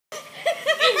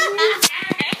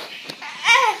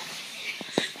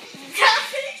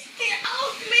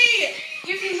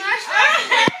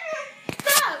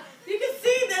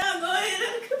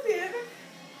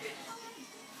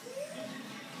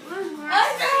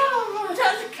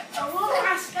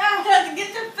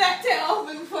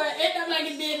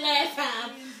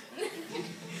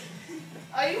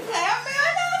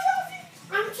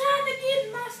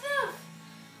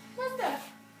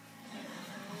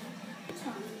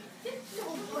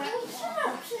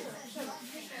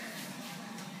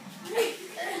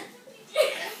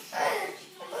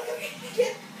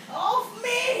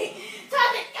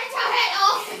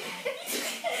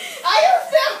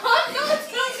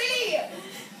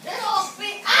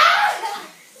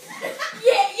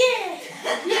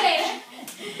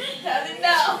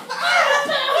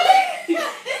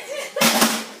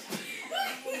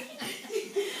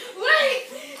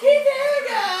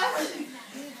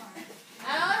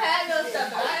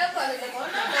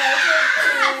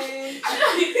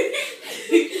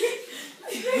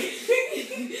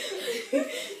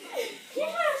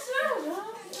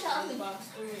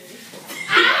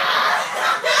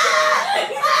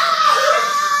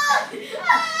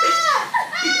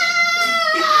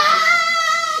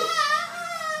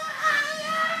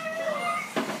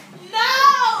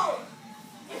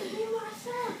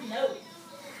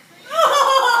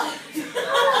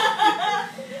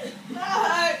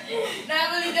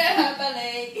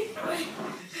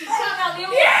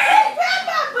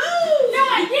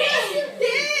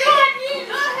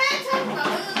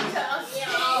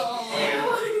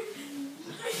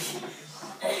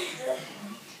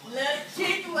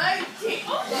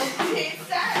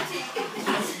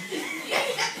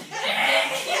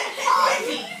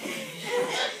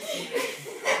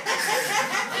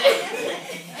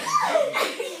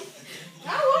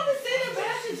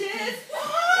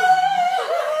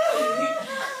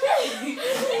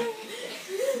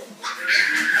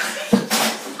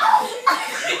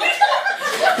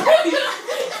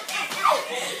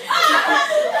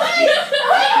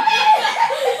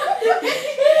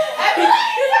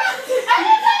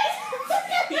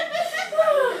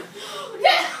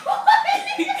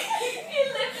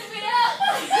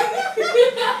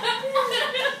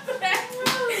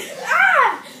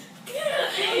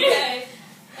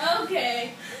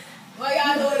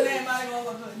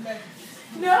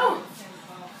No.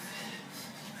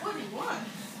 What do you want?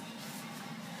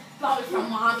 Probably from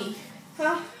mommy.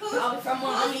 Huh? Probably from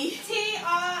mommy.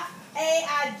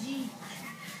 T-R-A-I-G.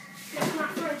 That's my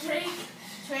friend Trey.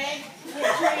 Trey?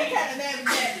 Yeah, Trey kind of name is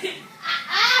that.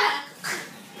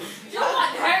 You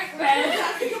want to hurt, man.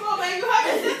 Come on, man. You hurt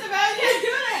your sister, man. You can't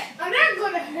do that. I'm not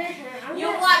going to hurt her. You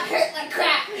want to hurt like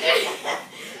crap. I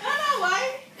know,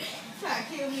 right? Try to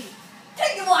kill me.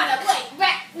 Take your watch off. Wait,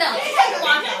 back. No, take your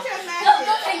watch off. No,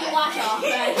 don't take your watch off,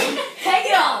 man. Take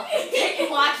it off. Take your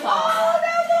watch off. Oh,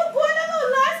 that little boy, that little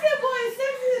light-skinned boy is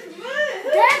sexy as mud.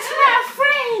 That's my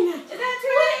friend. Is that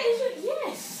true?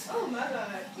 Yes. Oh, my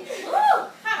God.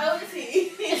 Ooh. How old is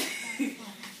he? 11.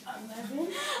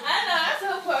 I know, that's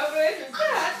so perverse.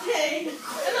 God dang.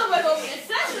 That little boy gonna be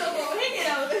exceptional when he get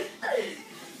older.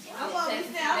 I'm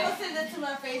gonna send it to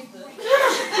my Facebook.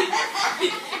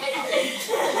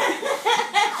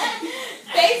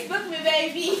 Facebook me,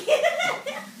 baby.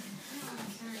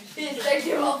 It's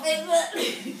sexual Facebook.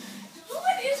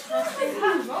 What is wrong with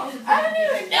him? I don't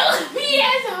even know if he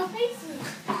has on Facebook.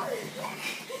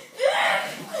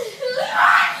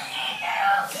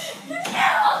 No,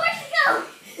 where'd he go?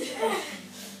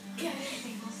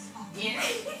 Yeah.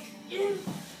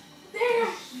 There.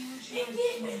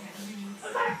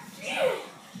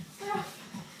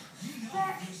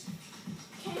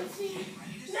 Can't see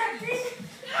nothing.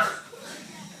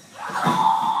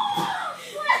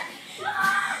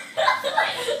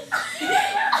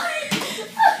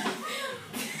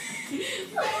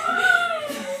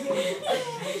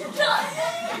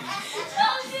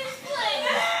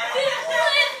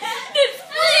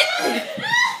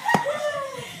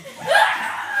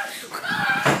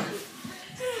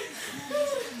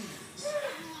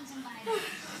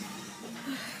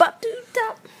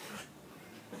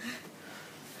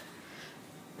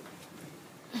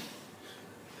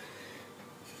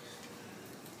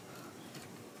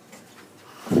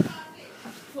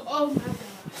 Oh my God.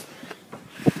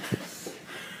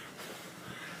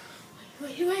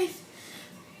 Wait.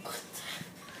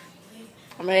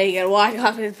 I'm ready to get a watch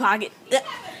off his pocket.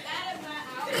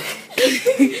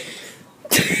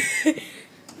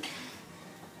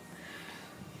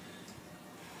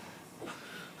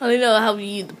 I don't know how to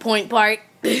use the point part.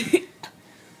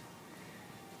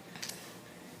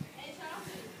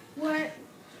 What?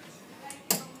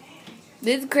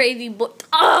 This crazy boy.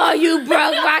 Oh, you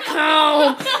broke my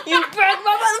comb! You broke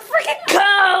my motherfucking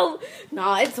comb!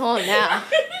 No, it's on now.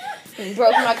 You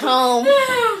broke my comb.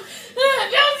 That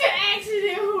was an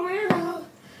accident, Horrero.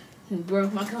 You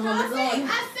broke my comb. It's on.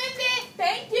 I sent it.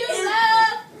 Thank you,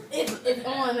 love. It's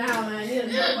on now, man. You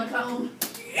done broke my comb.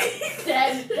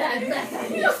 That's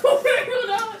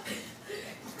Horrero.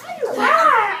 How you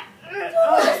lie?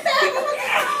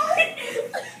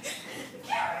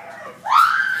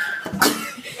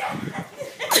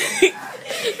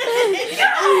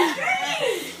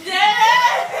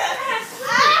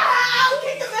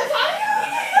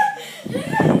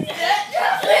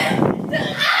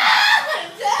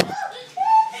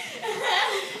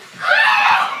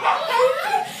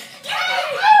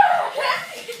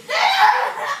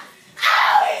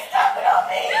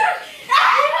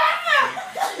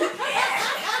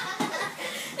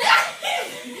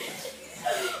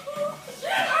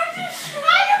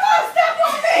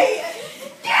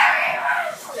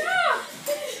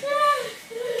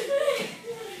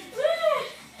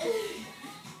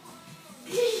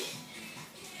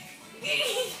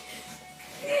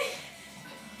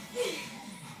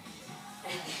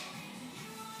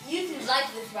 YouTube like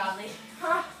this probably.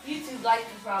 Huh? YouTube like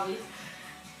this probably.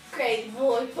 Crazy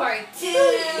Boy Part 2.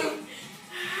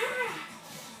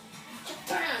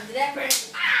 Did that burn?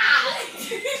 Ah! He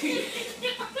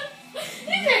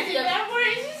said did that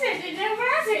burn? She said did that burn?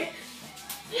 I said,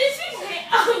 she said,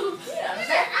 oh, yeah,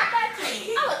 I got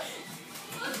you.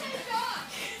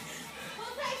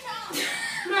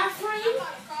 My friend?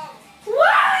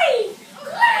 Why?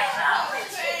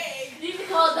 You can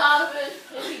call Donovan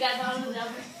if you got Donovan's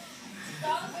number.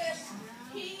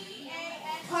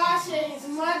 shit his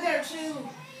mother too.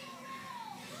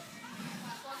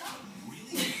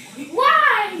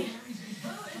 Why?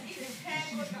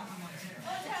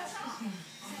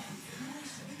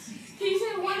 He's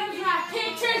in one of my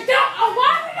pictures. Don't. Oh,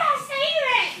 why did I say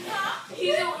that?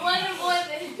 He's in one of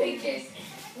his pictures.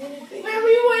 When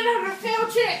we went on a field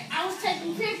trip, I was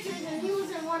taking pictures and he was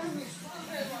in one of his.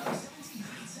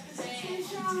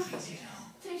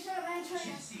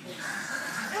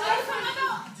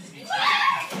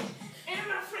 And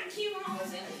my friend Kevon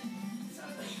was in it.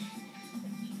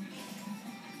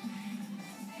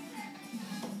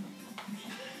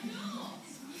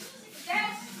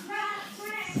 That's my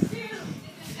friend too.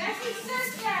 That's his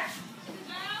sister.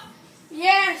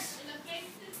 Yes.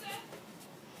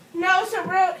 No, it's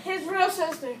his real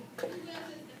sister.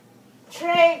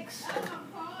 Triggs.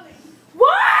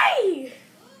 Why?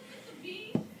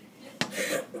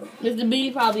 Mr.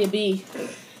 B, probably a B.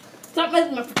 Stop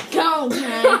messing my cone,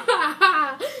 man.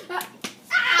 Ow!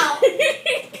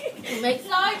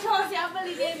 Sorry, Chelsea, I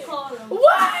really didn't call him.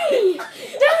 Why?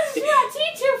 This is my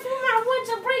teacher from my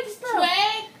winter break stuff.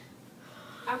 Trey?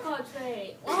 I called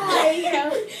Trey.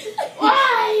 Why?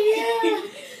 Why?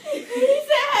 He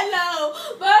said hello.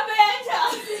 My bad,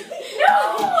 Chelsea. No!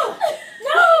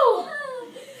 No!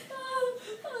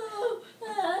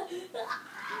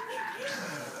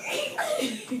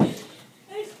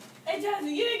 Hey,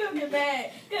 Chelsea, you ain't gonna get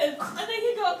mad. Cause I think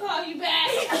he's gonna call you back.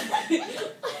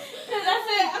 Cause I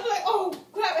said, I'm like, oh,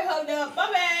 crap, it hung up. My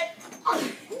bad.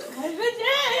 Have a good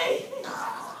day.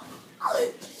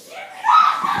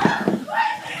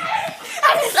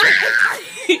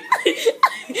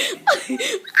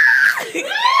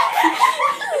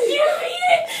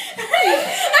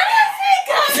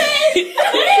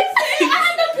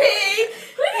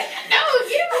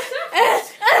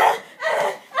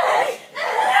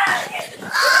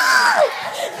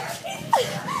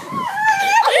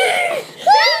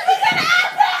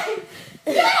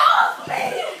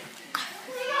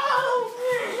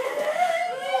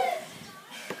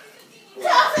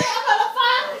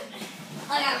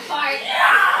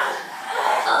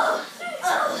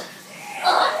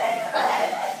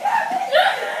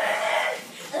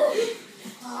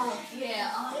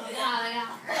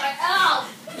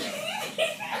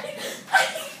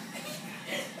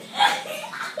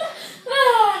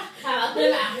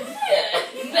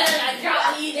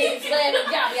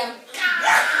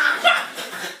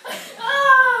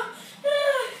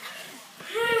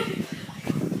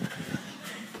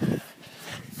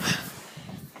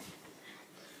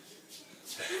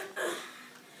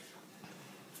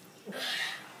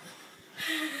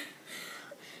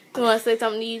 You want to say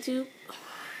something to YouTube?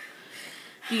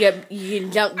 You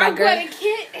can jump back. I'm gonna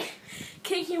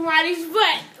kick your Marty's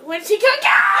butt when she comes.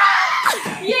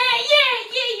 Yeah,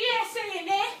 saying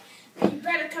that. You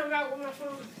better come out with my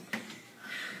phone.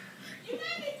 You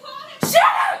made me call him.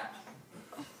 Shut up!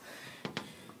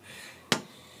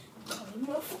 Call him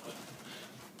my phone.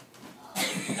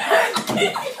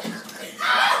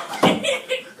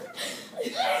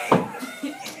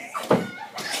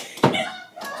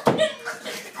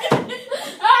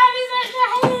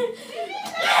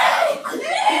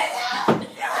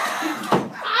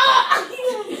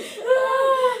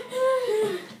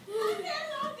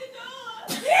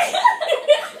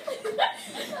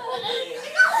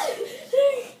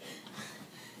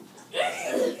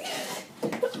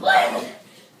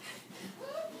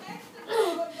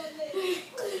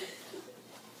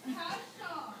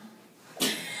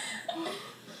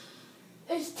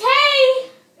 It's Tay!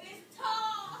 It's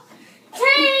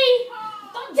Tay!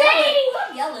 Tay!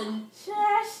 Stop yelling.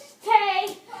 Shush,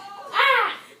 Tay!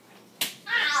 Ah!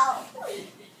 Ow!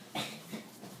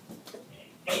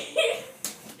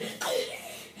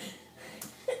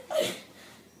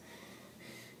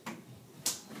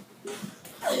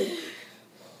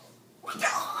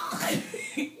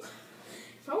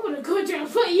 If I want to go down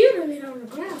for you to lay on the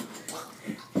ground.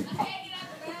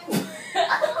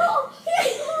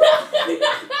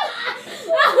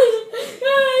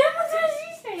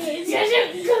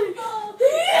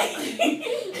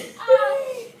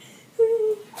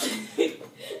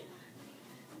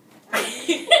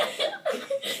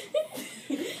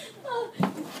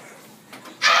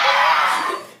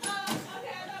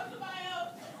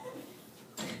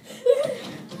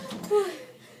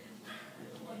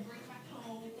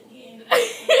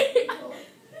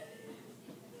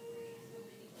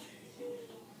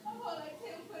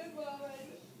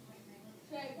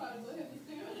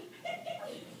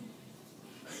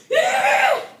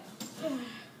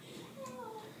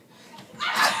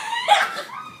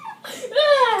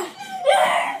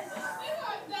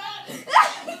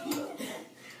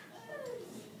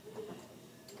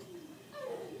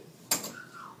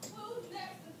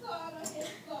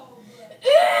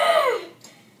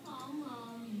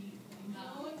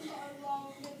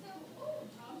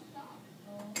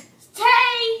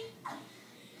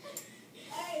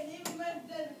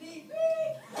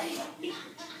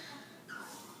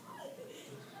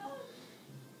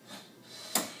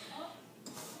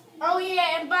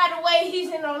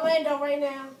 in Orlando right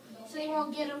now, so he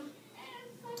won't get him.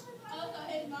 Oh, so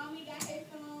his mommy got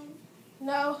headphones?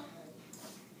 No.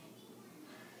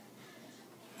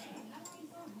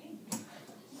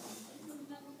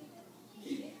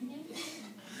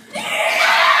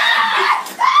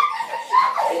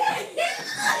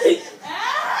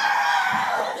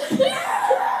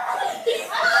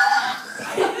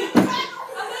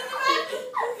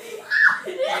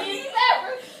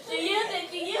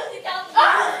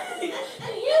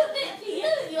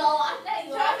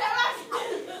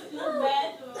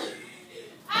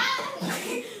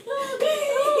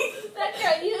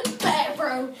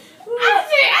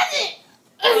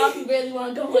 I really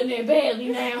want to go in there badly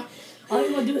now. All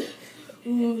you want to do is,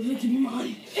 ooh, look at me,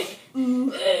 mommy. Ooh,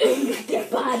 look at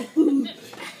that body. Ooh.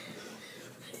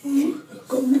 Ooh,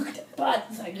 go look at that body.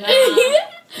 It's like, nah.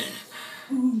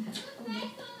 Ooh.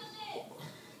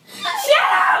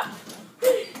 Shut up!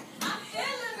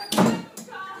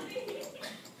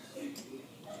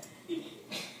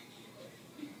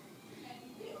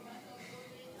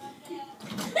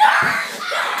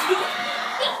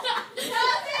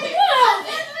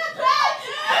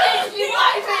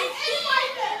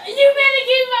 You better give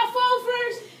me my phone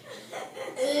first.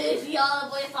 If y'all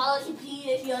boy follows your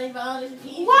pee, if y'all ain't follows your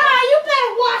pee. Wow, you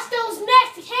better wash those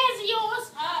nasty hands of yours.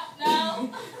 No.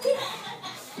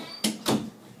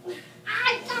 I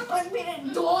got to be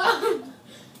the door.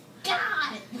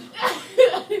 God.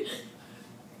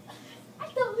 I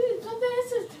thought we was going to this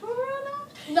tomorrow.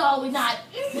 No, we're not.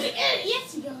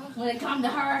 Yes, you are. When it come to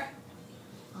her,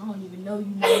 I don't even know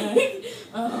you know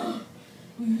her.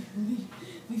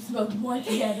 We smoked one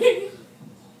together.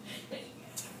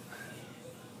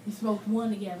 We smoked one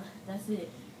together. That's it.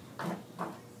 That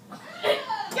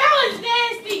was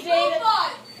nasty, Jada.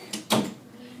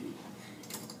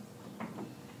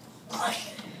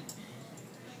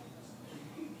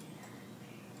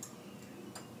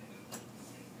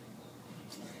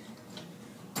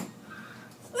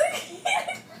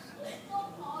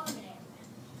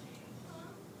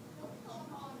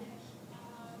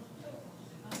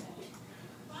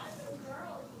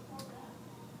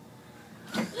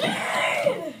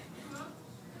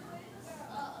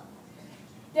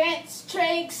 That's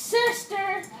Trade 6.